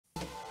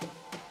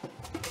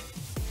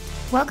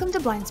Welcome to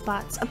Blind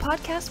Spots, a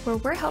podcast where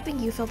we're helping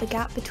you fill the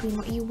gap between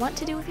what you want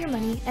to do with your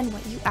money and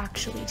what you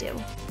actually do.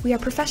 We are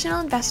professional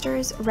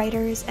investors,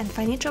 writers, and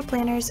financial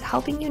planners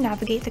helping you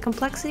navigate the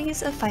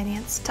complexities of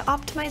finance to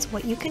optimize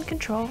what you can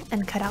control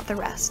and cut out the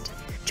rest.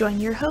 Join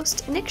your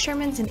host, Nick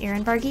Shermans and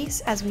Aaron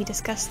Varghese, as we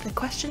discuss the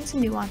questions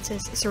and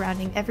nuances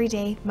surrounding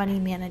everyday money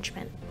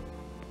management.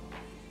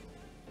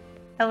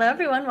 Hello,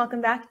 everyone.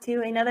 Welcome back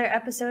to another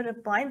episode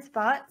of Blind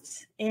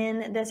Spots.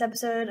 In this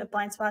episode of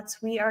Blind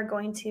Spots, we are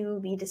going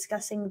to be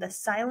discussing the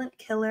silent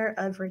killer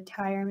of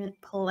retirement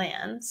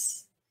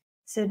plans.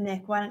 So,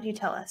 Nick, why don't you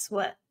tell us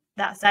what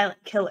that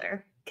silent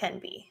killer can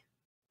be?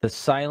 The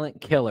silent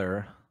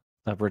killer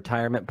of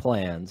retirement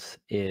plans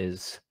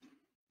is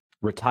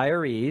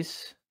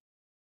retirees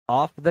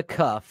off the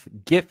cuff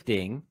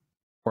gifting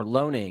or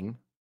loaning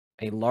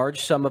a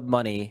large sum of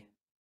money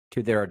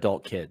to their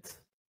adult kids.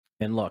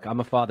 And look, I'm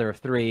a father of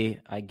three.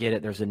 I get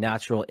it. There's a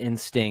natural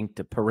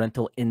instinct, a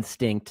parental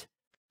instinct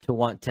to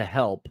want to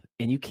help,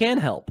 and you can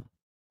help.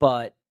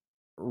 But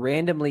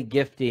randomly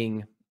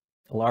gifting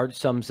large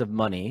sums of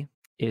money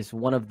is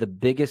one of the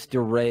biggest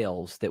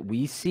derails that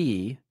we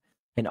see,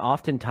 and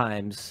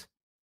oftentimes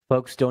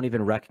folks don't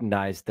even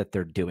recognize that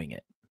they're doing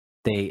it.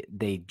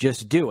 They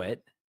just do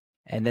it,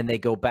 and then they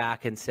go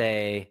back and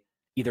say,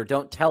 either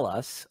don't tell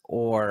us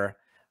or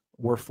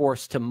we're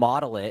forced to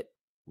model it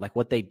like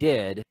what they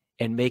did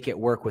and make it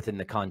work within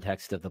the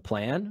context of the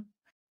plan.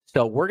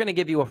 So we're going to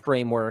give you a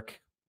framework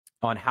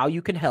on how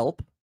you can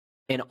help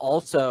and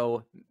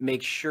also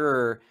make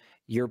sure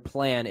your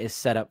plan is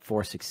set up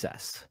for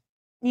success.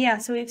 Yeah,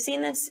 so we've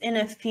seen this in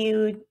a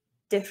few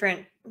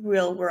different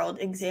real world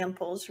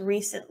examples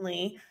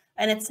recently,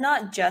 and it's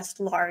not just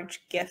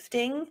large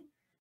gifting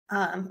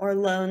or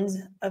loans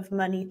of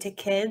money to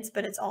kids,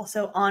 but it's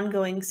also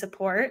ongoing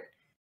support.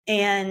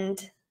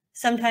 And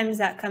sometimes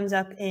that comes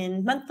up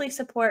in monthly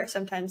support.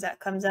 Sometimes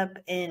that comes up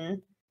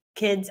in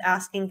kids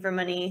asking for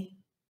money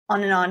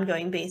on an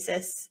ongoing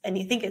basis. And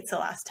you think it's the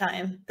last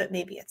time, but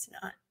maybe it's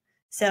not.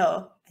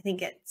 So I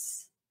think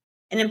it's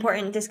an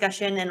important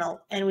discussion,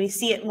 and we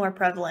see it more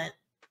prevalent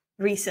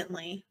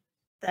recently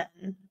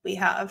than we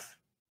have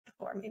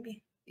before,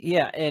 maybe.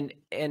 Yeah,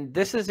 and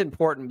this is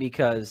important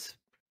because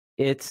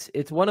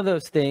it's one of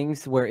those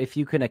things where if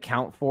you can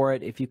account for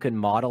it, if you can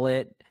model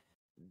it,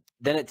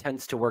 then it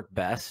tends to work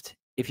best.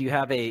 If you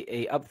have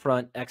a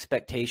upfront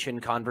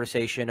expectation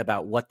conversation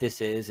about what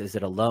this is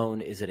it a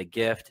loan? Is it a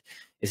gift?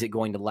 Is it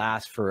going to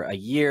last for a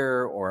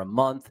year or a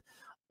month?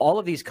 All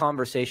of these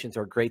conversations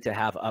are great to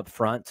have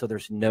upfront, so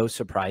there's no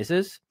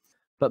surprises.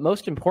 But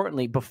most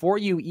importantly, before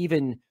you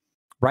even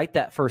write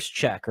that first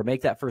check or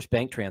make that first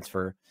bank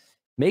transfer,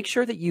 make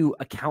sure that you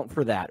account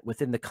for that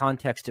within the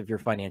context of your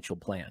financial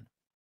plan.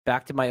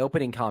 Back to my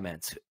opening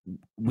comments,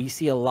 we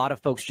see a lot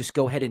of folks just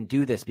go ahead and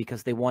do this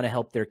because they want to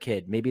help their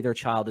kid. Maybe their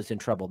child is in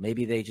trouble.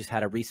 Maybe they just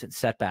had a recent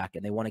setback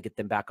and they want to get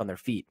them back on their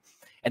feet.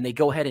 And they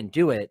go ahead and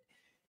do it.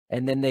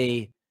 And then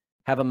they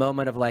have a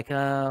moment of like,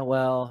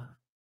 well,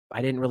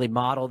 I didn't really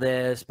model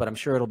this, but I'm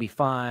sure it'll be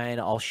fine.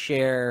 I'll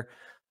share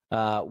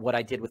what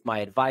I did with my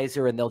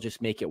advisor and they'll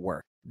just make it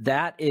work.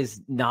 That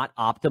is not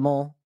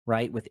optimal,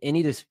 right? With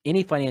any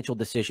financial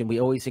decision, we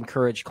always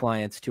encourage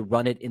clients to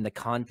run it in the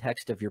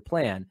context of your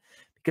plan.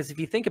 Because if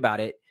you think about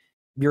it,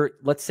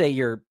 let's say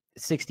you're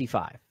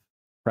 65,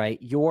 right?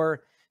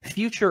 Your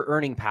future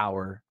earning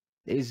power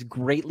is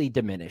greatly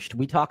diminished.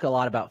 We talk a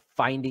lot about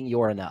finding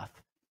your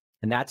enough.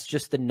 And that's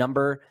just the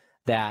number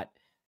that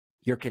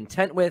you're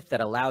content with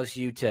that allows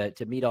you to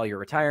meet all your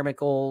retirement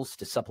goals,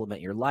 to supplement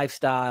your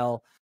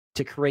lifestyle,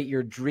 to create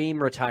your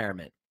dream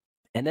retirement.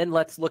 And then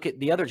let's look at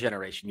the other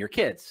generation, your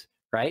kids,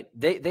 right?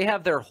 They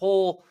have their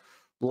whole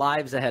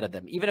lives ahead of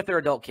them. Even if they're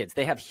adult kids,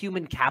 they have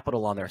human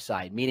capital on their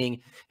side, meaning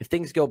if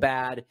things go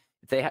bad,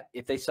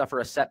 if they suffer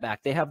a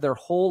setback, they have their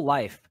whole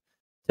life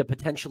to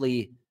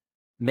potentially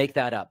make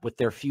that up with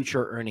their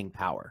future earning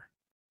power.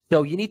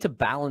 So you need to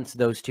balance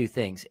those two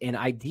things. And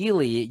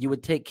ideally, you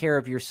would take care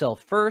of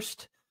yourself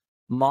first,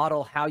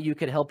 model how you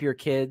could help your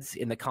kids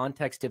in the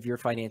context of your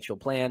financial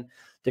plan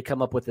to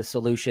come up with a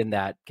solution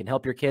that can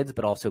help your kids,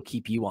 but also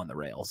keep you on the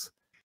rails.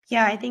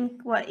 Yeah, I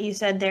think what you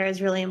said there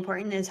is really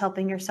important, is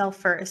helping yourself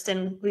first.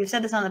 And we've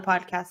said this on the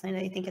podcast, and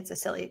I think it's a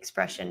silly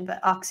expression, but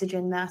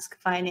oxygen mask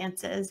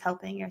finances,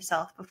 helping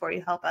yourself before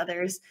you help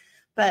others.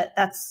 But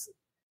that's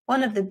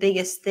one of the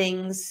biggest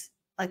things,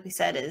 like we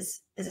said,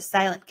 is a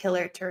silent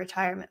killer to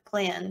retirement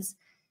plans,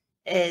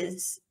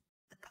 is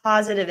the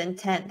positive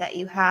intent that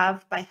you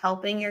have by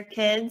helping your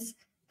kids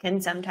can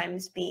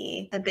sometimes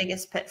be the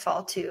biggest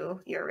pitfall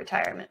to your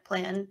retirement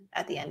plan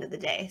at the end of the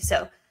day.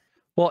 So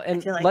well,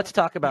 and let's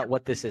talk about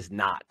what this is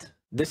not.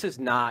 This is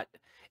not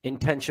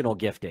intentional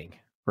gifting,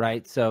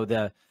 right? So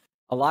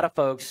a lot of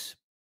folks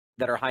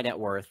that are high net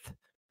worth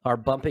are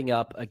bumping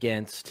up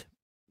against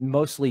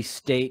mostly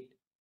state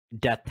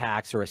death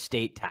tax or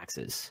estate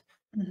taxes.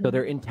 Mm-hmm. So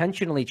they're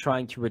intentionally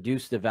trying to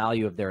reduce the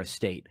value of their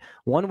estate.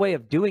 One way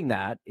of doing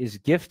that is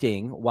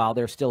gifting while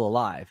they're still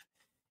alive.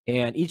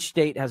 And each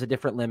state has a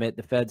different limit.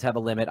 The feds have a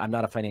limit. I'm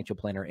not a financial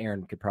planner.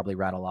 Aaron could probably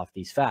rattle off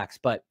these facts,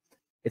 but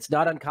it's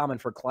not uncommon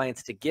for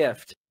clients to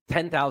gift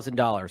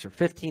 $10,000 or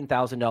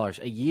 $15,000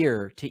 a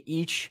year to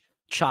each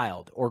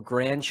child or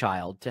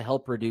grandchild to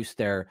help reduce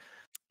their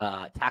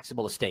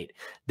taxable estate.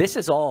 This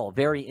is all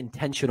very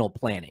intentional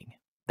planning.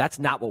 That's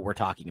not what we're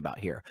talking about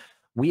here.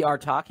 We are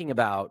talking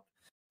about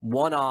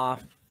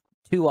one-off,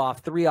 two-off,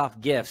 three-off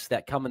gifts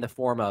that come in the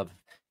form of,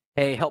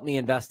 hey, help me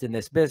invest in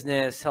this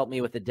business, help me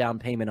with the down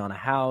payment on a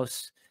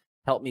house,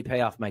 help me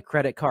pay off my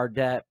credit card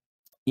debt.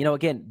 You know,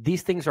 again,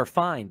 these things are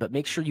fine, but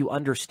make sure you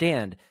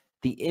understand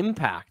the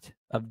impact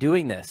of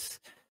doing this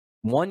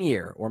 1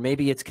 year, or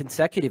maybe it's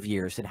consecutive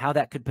years, and how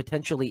that could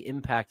potentially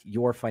impact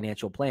your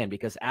financial plan.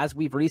 Because as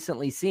we've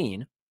recently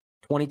seen,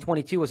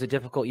 2022 was a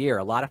difficult year.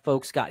 A lot of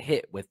folks got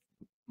hit with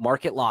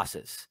market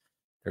losses.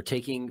 They're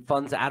taking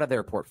funds out of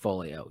their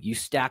portfolio. You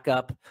stack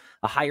up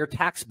a higher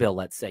tax bill,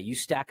 let's say. You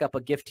stack up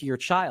a gift to your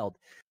child.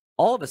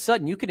 All of a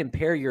sudden, you could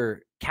impair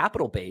your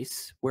capital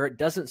base where it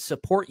doesn't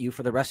support you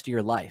for the rest of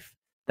your life.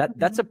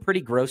 That's a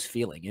pretty gross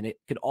feeling, and it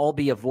could all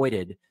be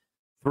avoided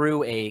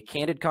through a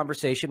candid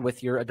conversation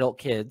with your adult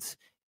kids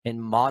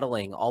and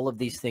modeling all of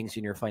these things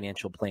in your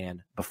financial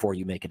plan before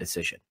you make a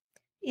decision.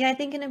 Yeah, I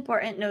think an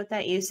important note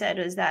that you said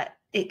was that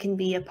it can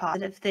be a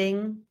positive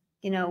thing.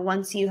 You know,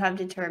 once you have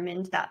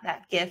determined that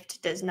that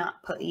gift does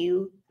not put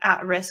you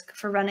at risk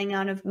for running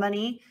out of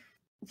money,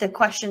 the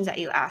questions that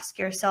you ask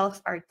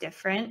yourself are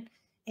different.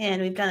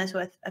 And we've done this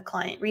with a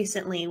client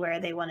recently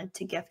where they wanted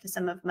to gift a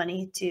sum of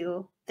money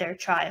to their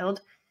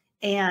child.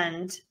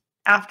 And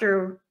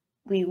after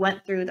we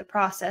went through the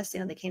process, you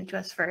know, they came to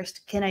us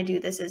first, can I do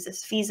this? Is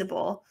this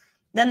feasible?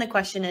 Then the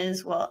question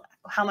is, well,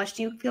 how much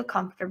do you feel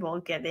comfortable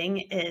giving?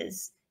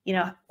 Is, you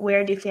know,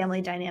 where do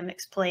family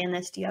dynamics play in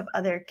this? Do you have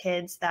other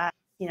kids that,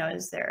 you know,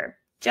 is there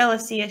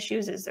jealousy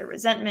issues? Is there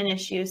resentment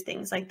issues?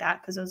 Things like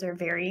that, because those are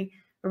very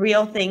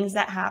real things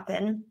that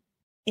happen.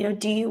 You know,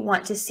 do you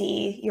want to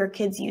see your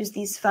kids use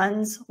these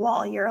funds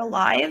while you're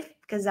alive?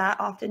 Because that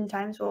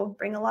oftentimes will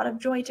bring a lot of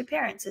joy to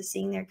parents, is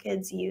seeing their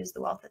kids use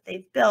the wealth that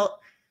they've built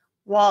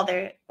while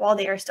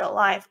they are still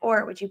alive.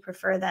 Or would you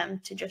prefer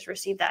them to just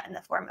receive that in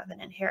the form of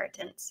an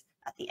inheritance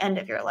at the end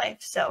of your life?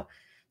 So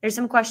there's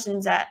some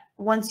questions that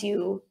once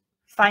you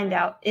find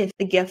out if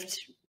the gift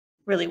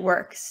really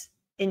works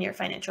in your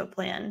financial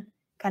plan,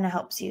 kind of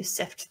helps you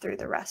sift through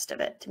the rest of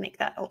it to make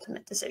that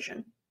ultimate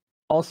decision.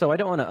 Also, I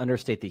don't want to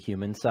understate the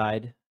human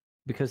side,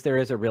 because there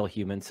is a real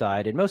human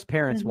side, and most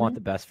parents want the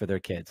best for their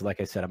kids.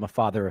 Like I said, I'm a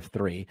father of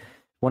 3.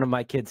 One of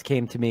my kids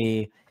came to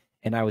me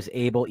and I was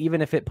able,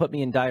 even if it put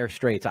me in dire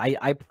straits,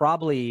 I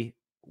probably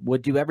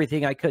would do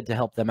everything I could to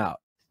help them out.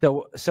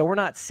 So we're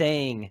not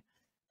saying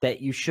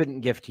that you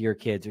shouldn't gift to your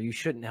kids or you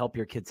shouldn't help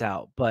your kids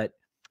out, but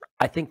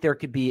I think there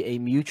could be a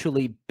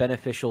mutually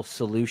beneficial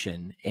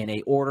solution and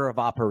a order of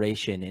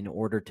operation in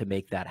order to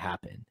make that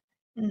happen.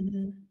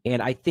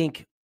 And I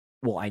think,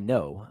 well, I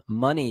know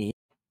money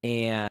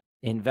and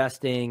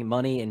investing,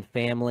 money in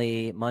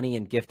family, money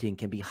in gifting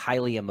can be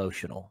highly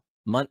emotional.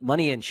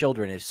 Money in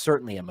children is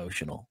certainly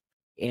emotional.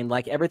 And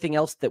like everything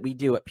else that we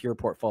do at Pure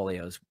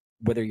Portfolios,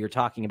 whether you're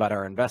talking about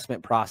our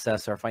investment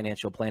process, our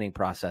financial planning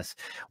process,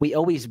 we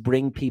always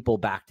bring people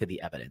back to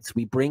the evidence.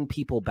 We bring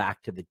people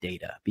back to the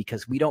data,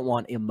 because we don't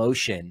want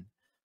emotion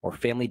or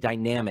family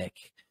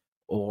dynamic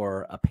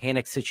or a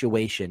panic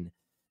situation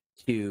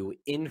to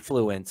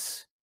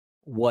influence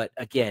what,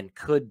 again,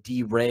 could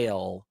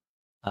derail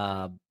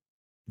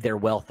their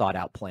well thought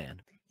out plan.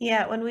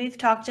 Yeah, when we've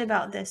talked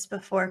about this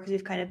before, because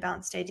we've kind of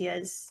bounced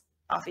ideas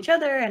off each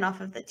other and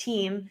off of the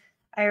team,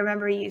 I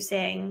remember you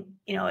saying,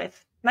 you know,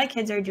 if my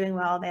kids are doing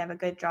well, they have a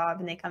good job,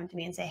 and they come to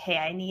me and say, hey,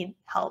 I need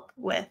help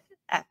with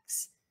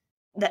X,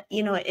 that,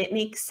 you know, it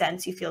makes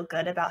sense. You feel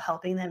good about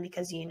helping them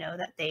because you know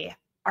that they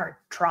are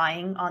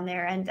trying on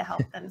their end to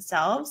help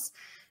themselves.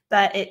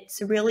 But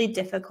it's really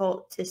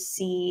difficult to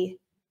see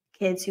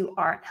kids who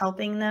aren't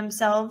helping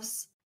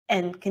themselves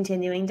and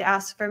continuing to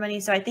ask for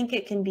money. So I think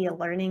it can be a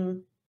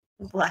learning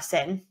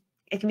lesson.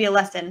 It can be a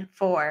lesson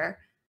for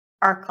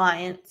our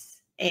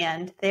clients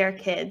and their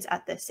kids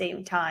at the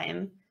same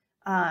time,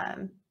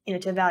 you know,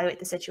 to evaluate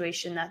the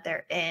situation that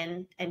they're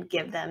in and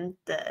give them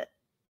the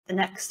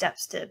next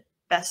steps to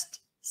best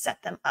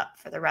set them up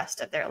for the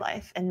rest of their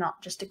life, and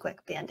not just a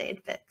quick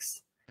Band-Aid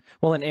fix.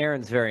 Well, and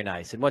Erin's very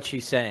nice. And what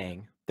she's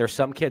saying, there's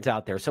some kids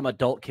out there, some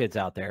adult kids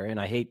out there, and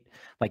I hate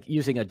like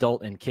using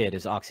adult and kid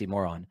as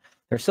oxymoron.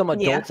 There's some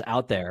adults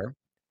out there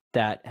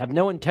that have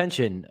no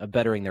intention of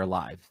bettering their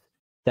lives,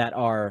 that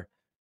are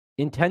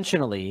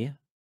intentionally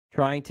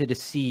trying to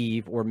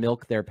deceive or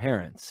milk their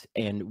parents.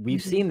 And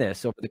we've seen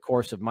this over the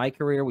course of my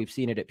career. We've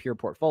seen it at Pure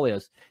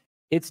Portfolios.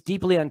 It's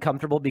deeply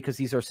uncomfortable because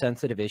these are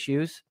sensitive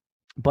issues.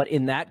 But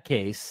in that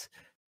case,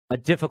 a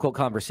difficult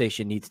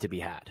conversation needs to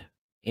be had.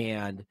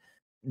 And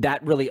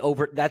that really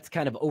that's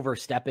kind of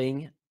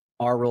overstepping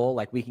our role.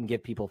 Like, we can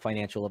give people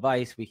financial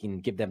advice, we can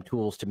give them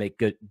tools to make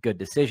good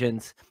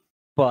decisions,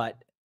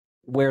 but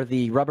where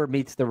the rubber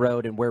meets the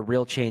road and where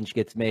real change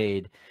gets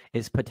made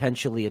is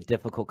potentially a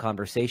difficult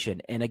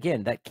conversation. And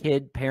again, that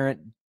kid parent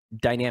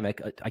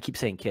dynamic, I keep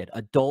saying kid,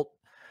 adult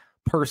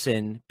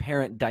person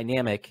parent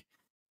dynamic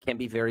can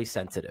be very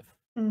sensitive.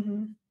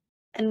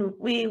 And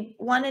we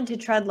wanted to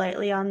tread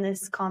lightly on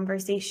this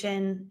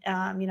conversation.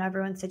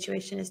 Everyone's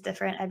situation is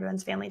different.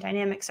 Everyone's family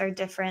dynamics are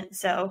different.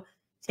 So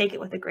take it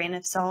with a grain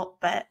of salt,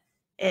 but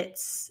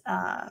it's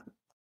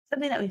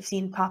something that we've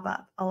seen pop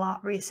up a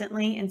lot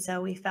recently. And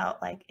so we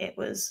felt like it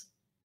was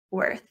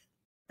worth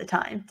the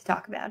time to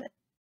talk about it.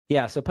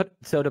 Yeah. So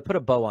to put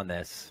a bow on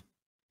this,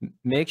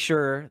 make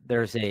sure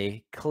there's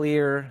a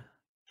clear,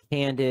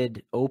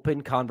 candid,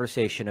 open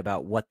conversation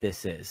about what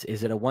this is.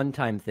 Is it a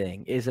one-time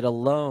thing? Is it a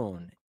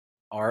loan?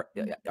 Are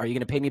you going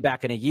to pay me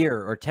back in a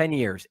year or 10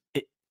 years?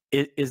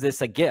 Is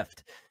this a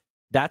gift?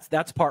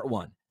 That's part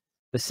one.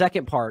 The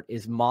second part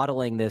is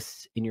modeling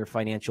this in your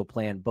financial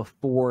plan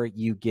before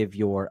you give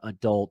your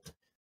adult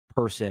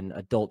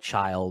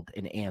child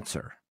an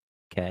answer.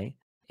 Okay.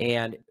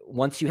 And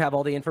once you have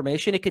all the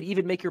information, it could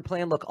even make your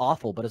plan look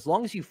awful. But as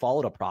long as you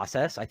followed a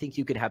process, I think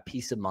you could have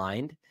peace of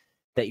mind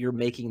that you're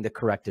making the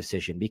correct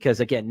decision.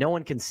 Because again, no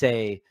one can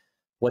say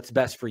what's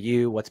best for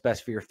you, what's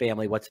best for your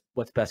family, what's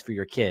best for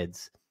your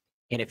kids.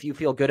 And if you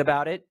feel good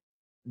about it,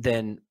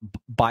 then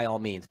by all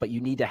means, but you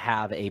need to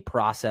have a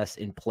process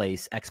in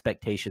place,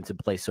 expectations in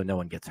place so no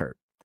one gets hurt.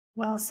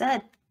 Well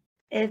said.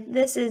 If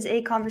this is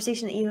a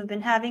conversation that you have been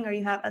having or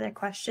you have other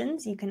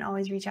questions, you can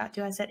always reach out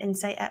to us at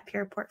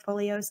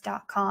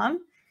insight@pureportfolios.com,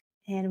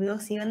 and we will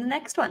see you in the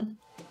next one.